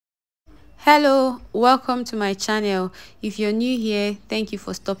Hello, welcome to my channel. If you're new here, thank you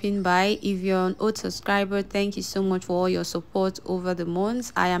for stopping by. If you're an old subscriber, thank you so much for all your support over the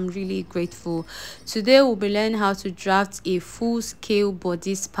months. I am really grateful. Today we'll be learning how to draft a full scale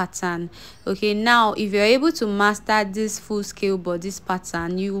bodice pattern. Okay, now if you're able to master this full scale bodice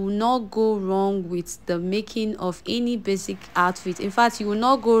pattern, you will not go wrong with the making of any basic outfit. In fact, you will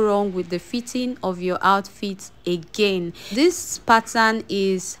not go wrong with the fitting of your outfit again. This pattern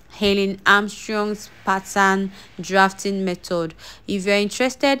is Helen Armstrong's pattern drafting method. If you're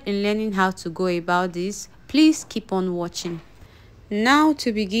interested in learning how to go about this, please keep on watching. Now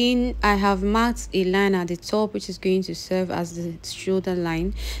to begin, I have marked a line at the top which is going to serve as the shoulder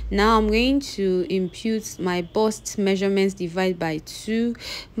line. Now I'm going to impute my bust measurements divided by 2.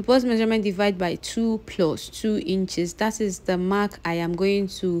 Bust measurement divided by 2 plus 2 inches. That is the mark I am going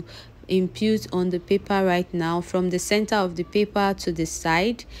to impute on the paper right now, from the center of the paper to the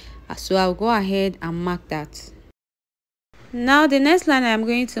side. So I'll go ahead and mark that. Now the next line I'm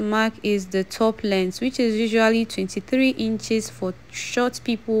going to mark is the top length, which is usually 23 inches for short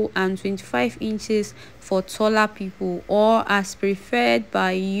people and 25 inches for taller people, or as preferred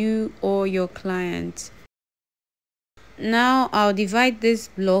by you or your client. Now I'll divide this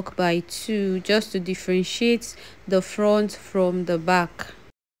block by 2 just to differentiate the front from the back.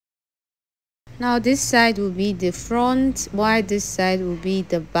 Now this side will be the front, while this side will be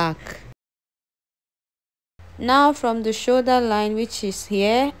the back. Now from the shoulder line, which is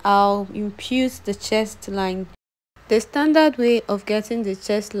here, I'll impute the chest line. The standard way of getting the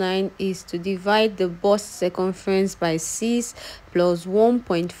chest line is to divide the bust circumference by 6 plus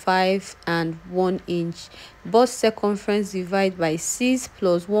 1.5 and 1 inch. Bust circumference divided by 6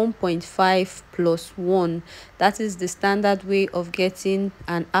 plus 1.5 plus 1. That is the standard way of getting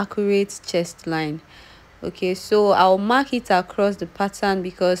an accurate chest line. Okay, so I'll mark it across the pattern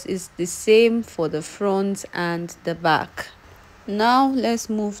because it's the same for the front and the back. Now let's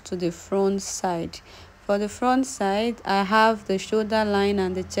move to the front side. For the front side, I have the shoulder line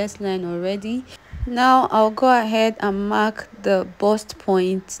and the chest line already. Now I'll go ahead and mark the bust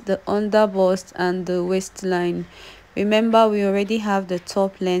point, the under bust and the waistline. Remember, we already have the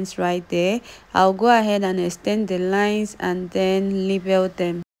top length right there. I'll go ahead and extend the lines and then label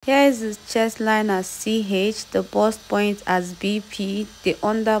them. Here is the chest line as CH, the bust point as BP, the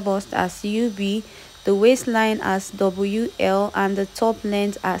under bust as UB, the waistline as WL, and the top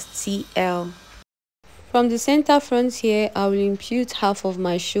length as TL. From the center front here, I will impute half of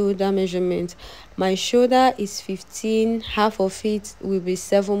my shoulder measurement. My shoulder is 15, half of it will be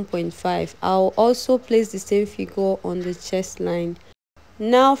 7.5. I'll also place the same figure on the chest line.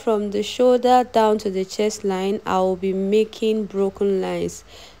 Now from the shoulder down to the chest line, I will be making broken lines.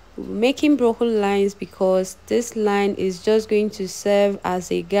 Because this line is just going to serve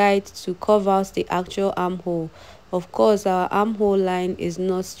as a guide to carve out the actual armhole. Of course, our armhole line is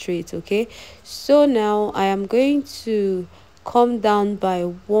not straight. Okay, so now I am going to come down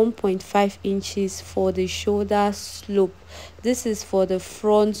by 1.5 inches for the shoulder slope. This is for the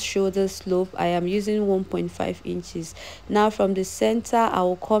front shoulder slope. I am using 1.5 inches. Now from the center, I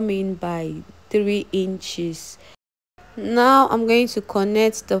will come in by 3 inches. Now I'm going to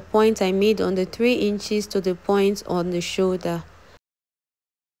connect the point I made on the 3 inches to the point on the shoulder,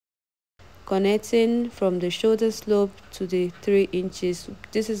 connecting from the shoulder slope to the 3 inches.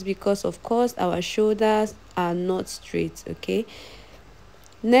 This is because, of course, our shoulders are not straight. Okay,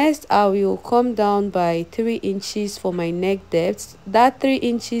 next I will come down by 3 inches for my neck depth. That 3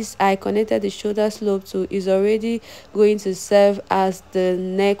 inches I connected the shoulder slope to is already going to serve as the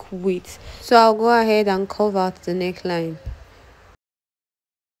neck width, so I'll go ahead and carve out the neckline.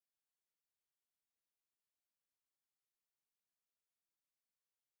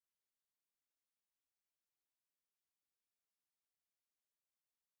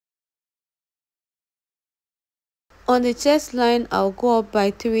 On the chest line, I'll go up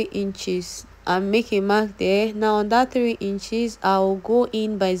by 3 inches and make a mark there. Now on that 3 inches, I'll go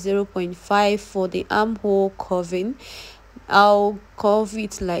in by 0.5 for the armhole curving. I'll curve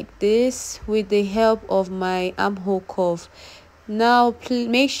it like this with the help of my armhole curve. Now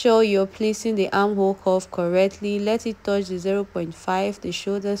make sure you're placing the armhole curve correctly. Let it touch the 0.5, the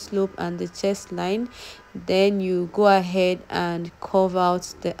shoulder slope and the chest line. Then you go ahead and curve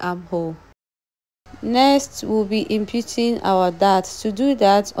out the armhole. Next, we'll be imputing our dart. To do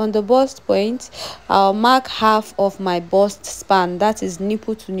that, on the bust point, I'll mark half of my bust span, that is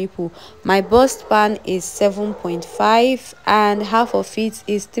nipple to nipple. My bust span is 7.5 and half of it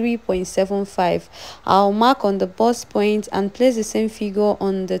is 3.75. I'll mark on the bust point and place the same figure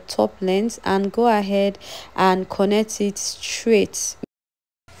on the top length and go ahead and connect it straight.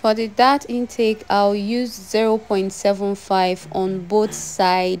 For the dart intake, I'll use 0.75 on both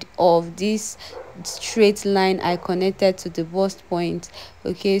sides of this straight line I connected to the bust point.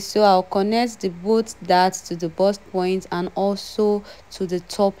 Okay, so I'll connect the both darts to the bust point and also to the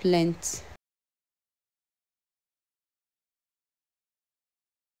top length.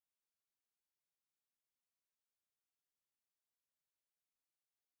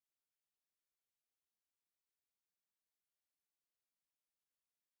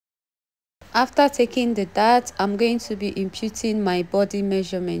 After taking the dart, I'm going to be imputing my body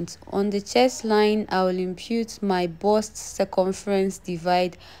measurement. On the chest line, I will impute my bust circumference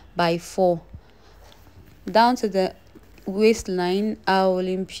divide by 4. Down to the waistline, I will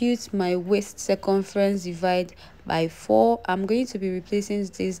impute my waist circumference divide by 4. I'm going to be replacing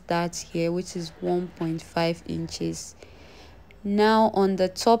this dart here, which is 1.5 inches. Now on the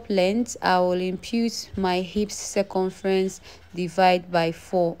top length, I will impute my hips circumference divide by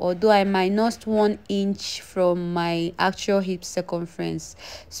 4, although I minus 1 inch from my actual hip circumference,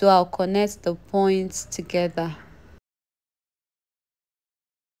 so I'll connect the points together.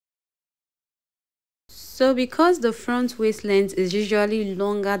 So because the front waist length is usually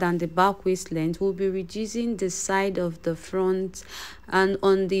longer than the back waist length, we'll be reducing the side of the front, and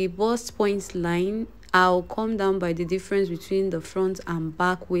on the bust point line, I'll come down by the difference between the front and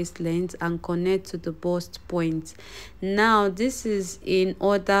back waist length and connect to the bust point. Now this is in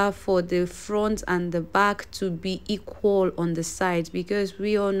order for the front and the back to be equal on the side, because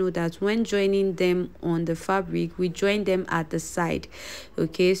we all know that when joining them on the fabric, we join them at the side.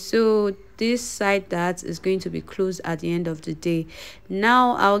 Okay, so this side dart is going to be closed at the end of the day.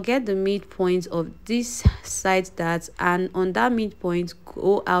 Now I'll get the midpoint of this side dart, and on that midpoint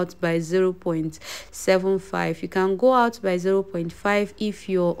go out by 0.75. You can go out by 0.5 if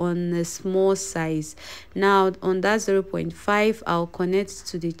you're on a small size. Now on that 0.5, I'll connect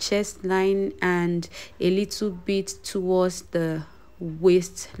to the chest line and a little bit towards the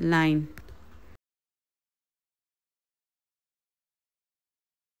waist line.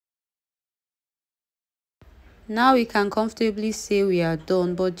 Now we can comfortably say we are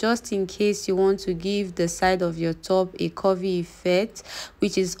done, but just in case you want to give the side of your top a curvy effect,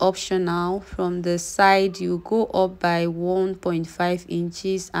 which is optional, from the side you go up by 1.5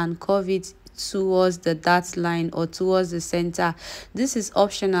 inches and curve it towards the dart line or towards the center. This is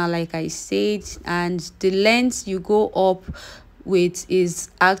optional, like I said, and the length you go up with is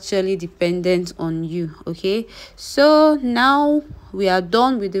actually dependent on you. Okay, so now we are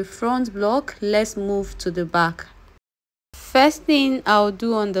done with the front block. Let's move to the back. First thing I'll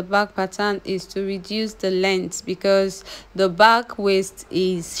do on the back pattern is to reduce the length, because the back waist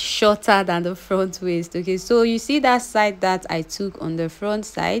is shorter than the front waist. Okay, so you see that side that I took on the front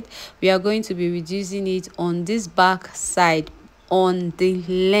side, we are going to be reducing it on this back side on the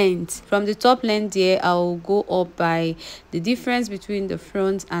length. From the top length here, I'll go up by the difference between the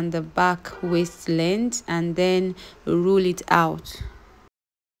front and the back waist length and then roll it out.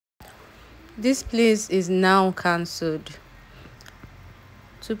 This place is now cancelled.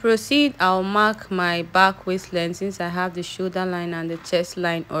 To proceed, I'll mark my back waist length, since I have the shoulder line and the chest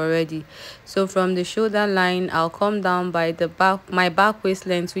line already. So from the shoulder line, I'll come down by the my back waist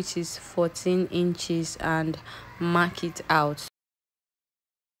length, which is 14 inches, and mark it out.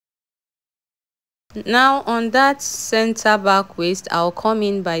 Now on that center back waist, I'll come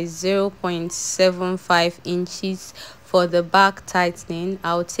in by 0.75 inches for the back tightening.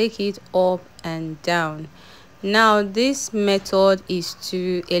 I'll take it up and down. Now this method is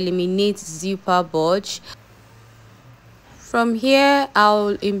to eliminate zipper bulge. From here,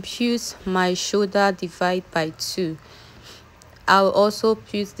 I'll impute my shoulder divide by 2. I'll also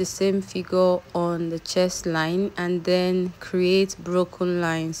put the same figure on the chest line and then create broken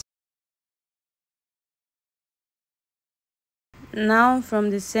lines. Now from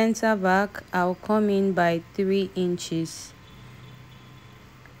the center back, I'll come in by 3 inches.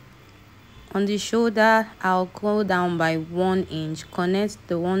 On the shoulder, I'll go down by 1 inch. Connect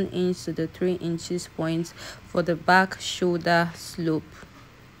the 1 inch to the 3 inches point for the back shoulder slope.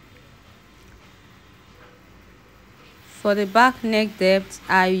 For the back neck depth,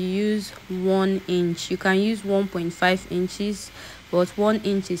 I use 1 inch. You can use 1.5 inches, but 1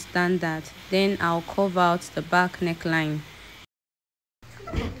 inch is standard. Then I'll curve out the back neckline.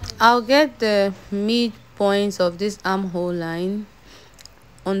 I'll get the midpoint of this armhole line.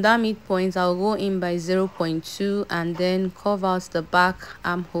 On that midpoint, I'll go in by 0.2 and then curve out the back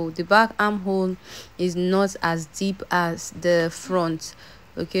armhole. The back armhole is not as deep as the front.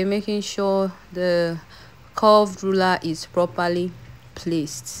 Okay, making sure the curved ruler is properly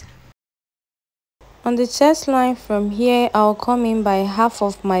placed. On the chest line from here, I'll come in by half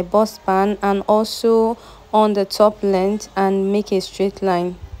of my bust span and also on the top length and make a straight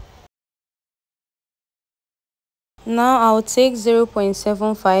line. Now I'll take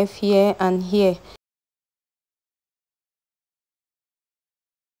 0.75 here and here.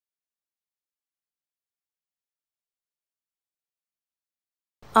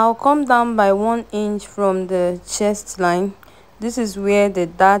 I'll come down by 1 inch from the chest line. This is where the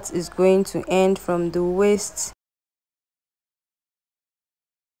dart is going to end from the waist.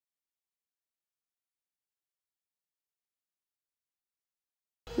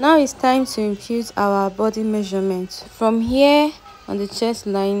 Now it's time to impute our body measurement. From here on the chest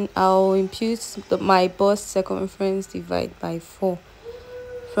line, I'll impute my bust circumference divided by 4.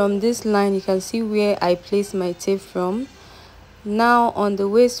 From this line, you can see where I place my tape from. Now on the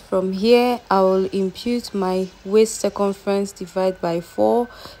waist from here, I will impute my waist circumference divided by 4,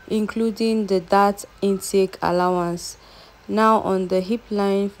 including the dart intake allowance. Now on the hip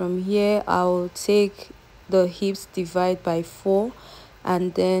line from here, I will take the hips divided by 4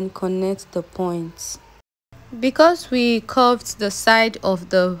 and then connect the points. Because we curved the side of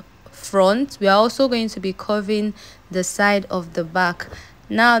the front, we are also going to be curving the side of the back.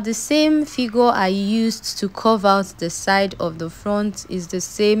 Now the same figure I used to curve out the side of the front is the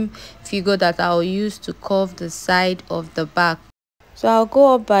same figure that I'll use to curve the side of the back. So I'll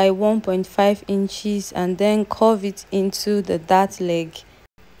go up by 1.5 inches and then curve it into the dart leg.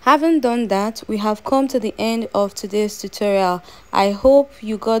 Having done that, we have come to the end of today's tutorial. I hope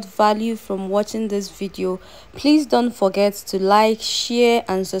you got value from watching this video. Please don't forget to like, share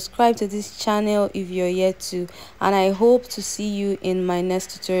and subscribe to this channel if you're yet to. And I hope to see you in my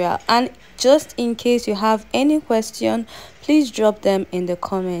next tutorial. And just in case you have any question, please drop them in the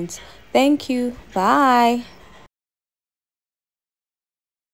comments. Thank you. Bye.